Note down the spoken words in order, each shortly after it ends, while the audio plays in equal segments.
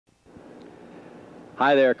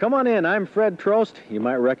Hi there. Come on in. I'm Fred Trost. You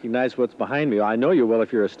might recognize what's behind me. I know you will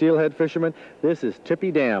if you're a steelhead fisherman. This is Tippy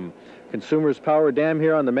Dam, Consumers Power Dam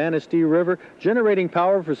here on the Manistee River, generating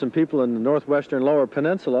power for some people in the northwestern Lower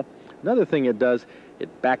Peninsula. Another thing it does,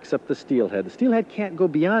 it backs up the steelhead. The steelhead can't go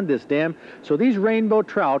beyond this dam, so these rainbow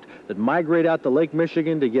trout that migrate out to Lake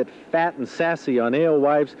Michigan to get fat and sassy on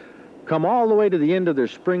alewives come all the way to the end of their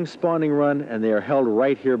spring spawning run, and they are held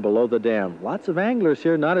right here below the dam. Lots of anglers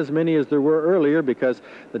here, not as many as there were earlier, because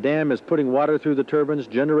the dam is putting water through the turbines,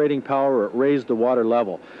 generating power at raise the water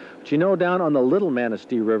level. But you know, down on the Little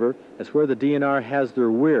Manistee River, that's where the DNR has their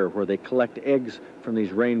weir, where they collect eggs from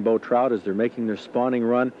these rainbow trout as they're making their spawning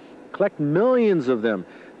run, collect millions of them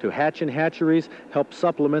to hatch in hatcheries, help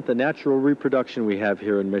supplement the natural reproduction we have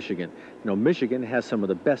here in Michigan. You know, Michigan has some of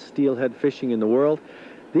the best steelhead fishing in the world.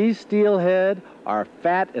 These steelhead are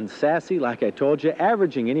fat and sassy, like I told you,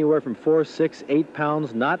 averaging anywhere from 4, 6, 8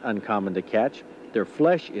 pounds, not uncommon to catch. Their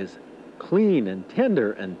flesh is clean and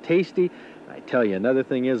tender and tasty. I tell you, another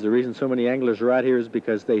thing is, the reason so many anglers are out here is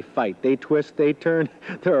because they fight. They twist, they turn.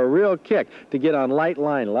 They're a real kick to get on light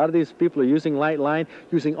line. A lot of these people are using light line,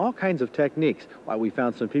 using all kinds of techniques. Why, we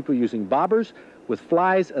found some people using bobbers with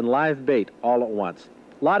flies and live bait all at once.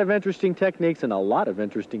 A lot of interesting techniques and a lot of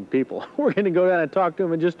interesting people. We're going to go down and talk to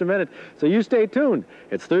them in just a minute, so you stay tuned.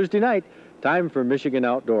 It's Thursday night, time for Michigan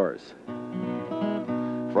Outdoors.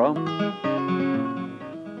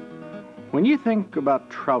 When you think about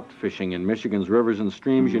trout fishing in Michigan's rivers and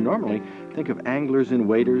streams, you normally think of anglers and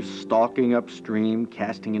waders stalking upstream,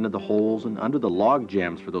 casting into the holes and under the log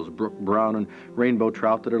jams for those brook brown and rainbow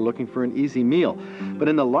trout that are looking for an easy meal. But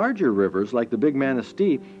in the larger rivers, like the Big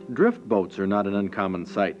Manistee, drift boats are not an uncommon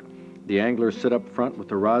sight. The anglers sit up front with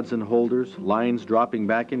the rods and holders, lines dropping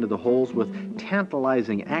back into the holes with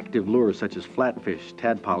tantalizing active lures such as flatfish,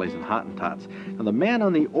 tadpoles, and Hottentots. And the man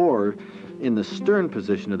on the oar in the stern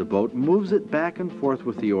position of the boat moves it back and forth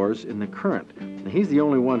with the oars in the current. Now, he's the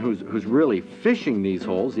only one who's really fishing these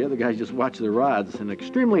holes. The other guys just watch the rods. An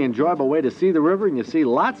extremely enjoyable way to see the river, and you see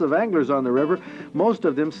lots of anglers on the river, most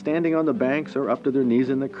of them standing on the banks or up to their knees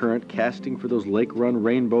in the current, casting for those lake-run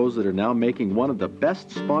rainbows that are now making one of the best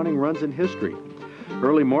spawning runs in history.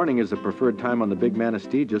 Early morning is the preferred time on the Big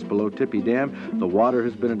Manistee, just below Tippy Dam. The water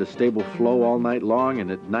has been at a stable flow all night long, and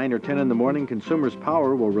at 9 or 10 in the morning, Consumers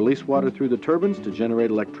Power will release water through the turbines to generate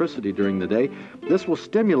electricity during the day. This will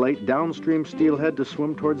stimulate downstream steelhead to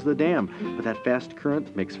swim towards the dam, but that fast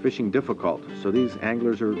current makes fishing difficult. So these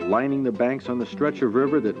anglers are lining the banks on the stretch of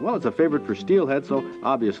river that, well, it's a favorite for steelhead, so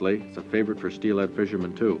obviously it's a favorite for steelhead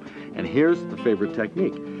fishermen too. And here's the favorite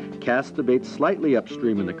technique. Cast the bait slightly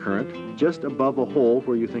upstream in the current, just above a hole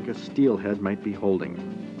where you think a steelhead might be holding.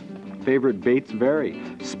 Favorite baits vary.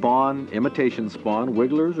 Spawn, imitation spawn,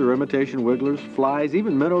 wigglers or imitation wigglers, flies,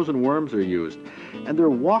 even minnows and worms are used. And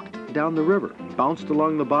they're walked down the river, bounced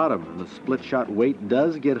along the bottom, and the split-shot weight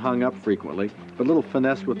does get hung up frequently, but a little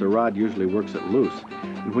finesse with the rod usually works it loose.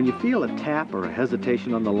 And when you feel a tap or a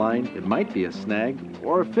hesitation on the line, it might be a snag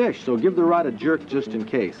or a fish, so give the rod a jerk just in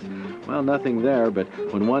case. Well, nothing there, but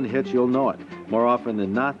when one hits, you'll know it. More often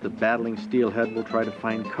than not, the battling steelhead will try to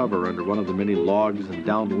find cover under one of the many logs and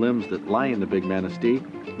downed limbs that lie in the Big Manistee.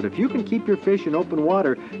 But if you can keep your fish in open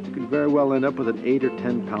water, you could very well end up with an 8 or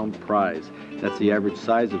 10 pound prize. That's the average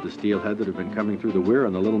size of the steelhead that have been coming through the weir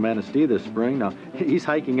on the Little Manistee this spring. Now, he's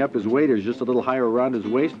hiking up his waders just a little higher around his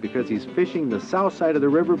waist because he's fishing the south side of the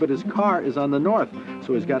river, but his car is on the north.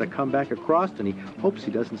 So he's got to come back across, and he hopes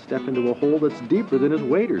he doesn't step into a hole that's deeper than his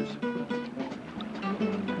waders.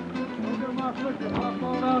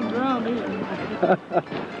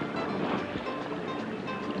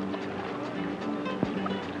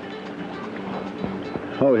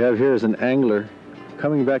 What we have here is an angler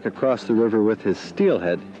coming back across the river with his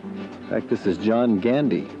steelhead. In fact, this is John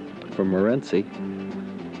Gandy from Morenci.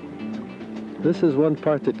 This is one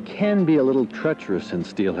part that can be a little treacherous in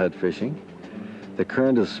steelhead fishing. The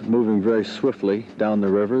current is moving very swiftly down the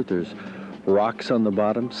river. There's rocks on the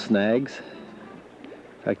bottom, snags.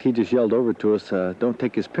 In fact, he just yelled over to us, don't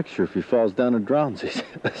take his picture if he falls down and drowns, he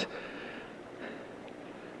says.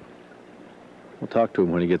 We'll talk to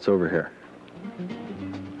him when he gets over here.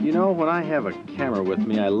 You know, when I have a camera with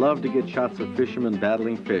me, I love to get shots of fishermen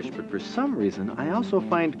battling fish, but for some reason, I also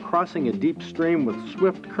find crossing a deep stream with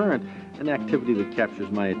swift current an activity that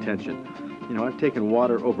captures my attention. You know, I've taken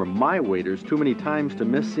water over my waders too many times to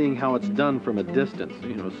miss seeing how it's done from a distance,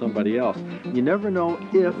 you know, somebody else. You never know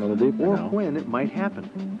if or when it might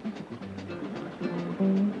happen.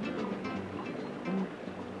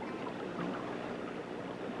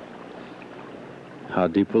 How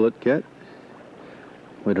deep will it get?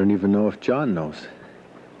 We don't even know if John knows.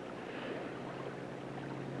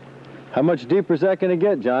 How much deeper is that going to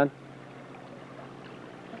get, John?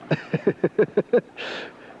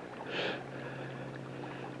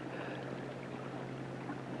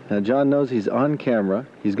 Now, John knows he's on camera.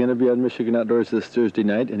 He's going to be on Michigan Outdoors this Thursday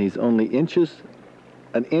night, and he's only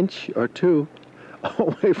an inch or two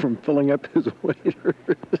away from filling up his waders.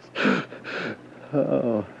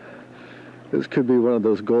 Oh, this could be one of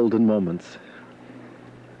those golden moments.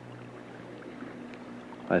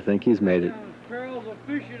 I think he's made it. Barrels of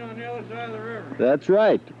fishing on the other side of the river. That's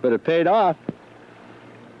right, but it paid off.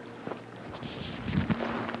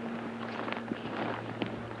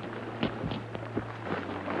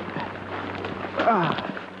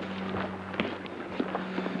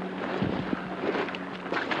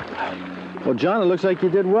 Well, John, it looks like you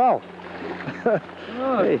did well.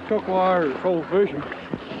 Hey. It took a while to cold fishing.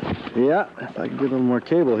 Yeah, if I can get a little more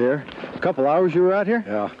cable here. A couple hours you were out here?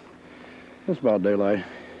 Yeah. It's about daylight.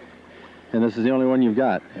 And this is the only one you've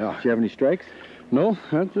got? Yeah. Do you have any strikes? No,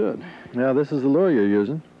 that's it. Yeah, this is the lure you're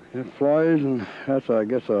using. It flies, and that's, I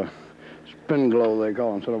guess, a spin glow they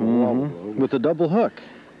call it, instead of a wobble glow. With a double hook.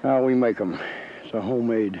 We make them. It's a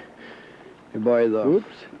homemade. You buy the...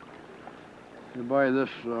 Oops. You buy this,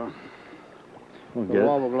 the We'll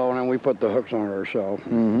wobble glow, and then we put the hooks on it ourselves.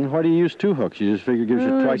 Why do you use two hooks? You just figure it gives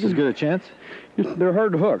you twice as good a chance? They're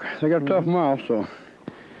hard to hook. They got a tough mouth, so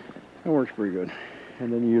that works pretty good.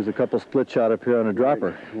 And then you use a couple split shot up here on a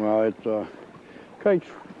dropper. Well, it's quite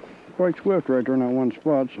swift right there in that one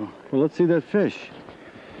spot. So. Well, let's see that fish.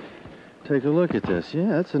 Take a look at this. Yeah,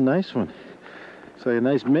 that's a nice one. It's like a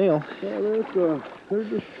nice male. Yeah, they're just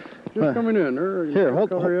coming in. Here, hold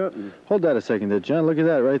that a second there, John. Look at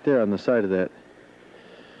that right there on the side of that.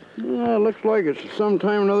 Yeah, it looks like it's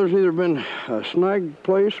sometime or another's either been a snag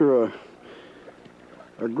place or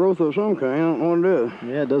a growth of some kind. I don't know what it is.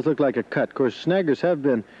 Yeah, it does look like a cut. Of course, snaggers have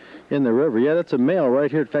been in the river. Yeah, that's a male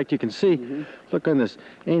right here. In fact, you can see, look on this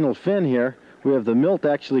anal fin here, we have the milt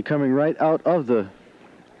actually coming right out of the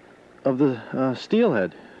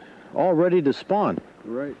steelhead, all ready to spawn.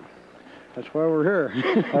 Right. That's why we're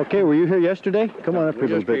here. Okay, were you here yesterday? Come on up here a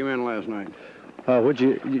little bit. We just came in last night. Would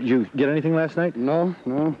you get anything last night? No.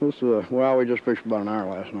 This well, we just fished about an hour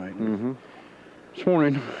last night. This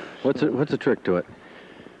morning. What's the trick to it?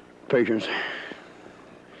 Patience.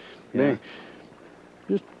 Yeah.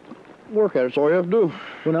 Just work at it. That's all you have to do.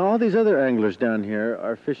 Well, now all these other anglers down here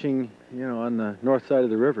are fishing, you know, on the north side of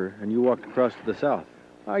the river, and you walked across to the south.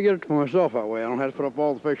 I get it to myself that way. I don't have to put up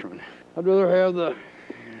all the fishermen. I'd rather have the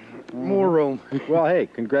more room. Well, hey,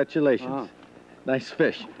 congratulations. Nice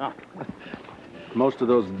fish. Most of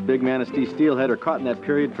those big Manistee steelhead are caught in that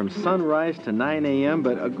period from sunrise to 9 a.m.,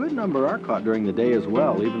 but a good number are caught during the day as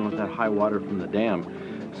well, even with that high water from the dam.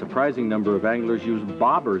 A surprising number of anglers use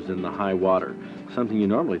bobbers in the high water, something you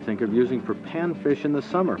normally think of using for panfish in the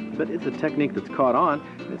summer. But it's a technique that's caught on,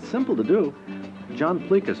 and it's simple to do. John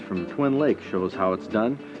Plikas from Twin Lakes shows how it's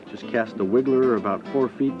done. Just cast a wiggler about 4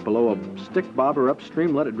 feet below a stick bobber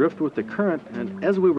upstream, let it drift with the current, and as we were